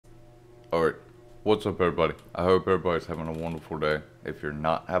Alright, what's up everybody? I hope everybody's having a wonderful day. If you're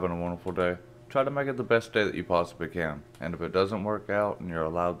not having a wonderful day, try to make it the best day that you possibly can. And if it doesn't work out and you're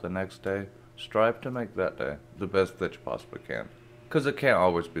allowed the next day, strive to make that day the best that you possibly can. Because it can't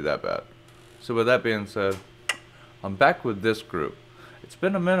always be that bad. So with that being said, I'm back with this group. It's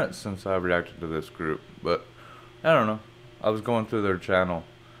been a minute since I reacted to this group, but I don't know. I was going through their channel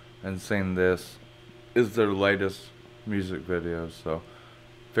and seeing this is their latest music video, so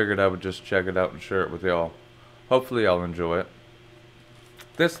figured I would just check it out and share it with y'all. Hopefully y'all enjoy it.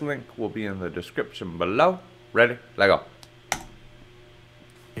 This link will be in the description below. Ready? Let go.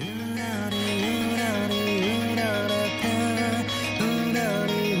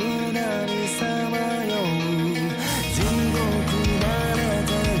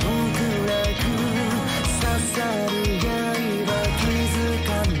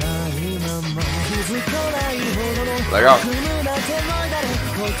 Let go.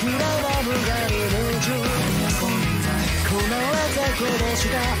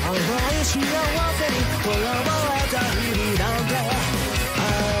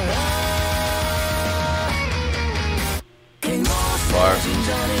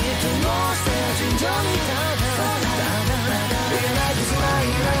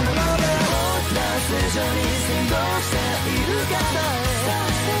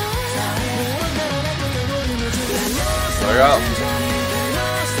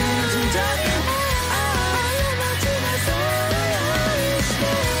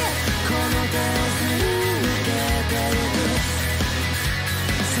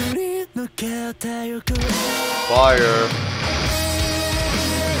 Fire.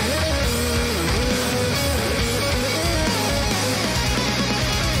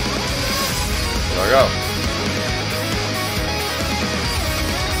 Let go.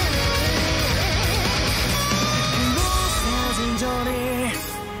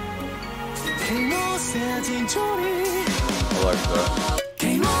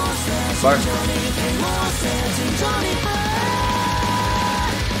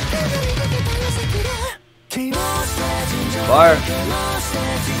 Fire. There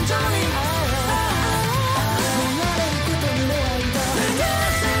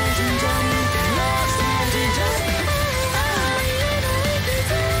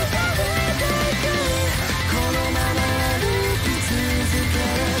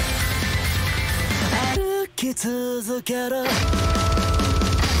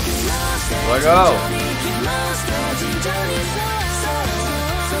we go. I like that. Fire. Fire.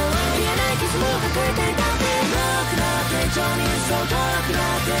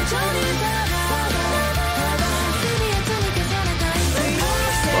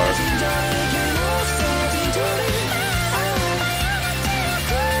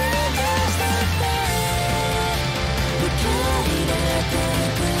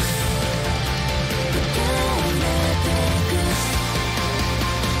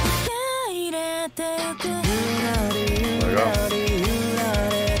 Let go.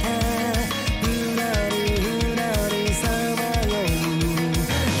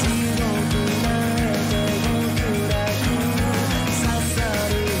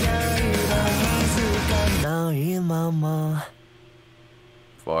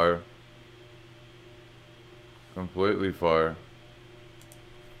 Fire. Completely fire.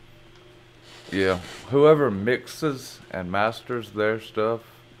 Yeah, whoever mixes and masters their stuff,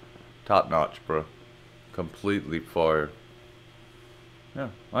 top notch, bro. Completely fire. Yeah,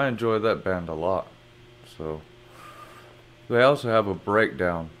 I enjoy that band a lot. So they also have a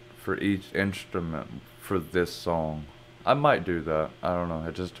breakdown for each instrument for this song. I might do that. I don't know.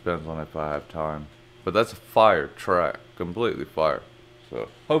 It just depends on if I have time. But that's a fire track. Completely fire. So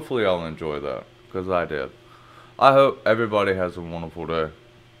hopefully I'll enjoy that, because I did. I hope everybody has a wonderful day.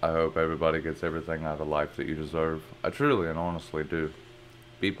 I hope everybody gets everything out of life that you deserve. I truly and honestly do.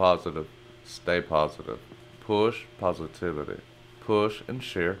 Be positive. Stay positive. Push positivity. Push and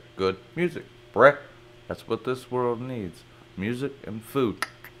share good music. Bruh. That's what this world needs. Music and food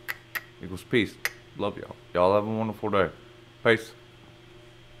equals peace. Love y'all. Y'all have a wonderful day. Peace.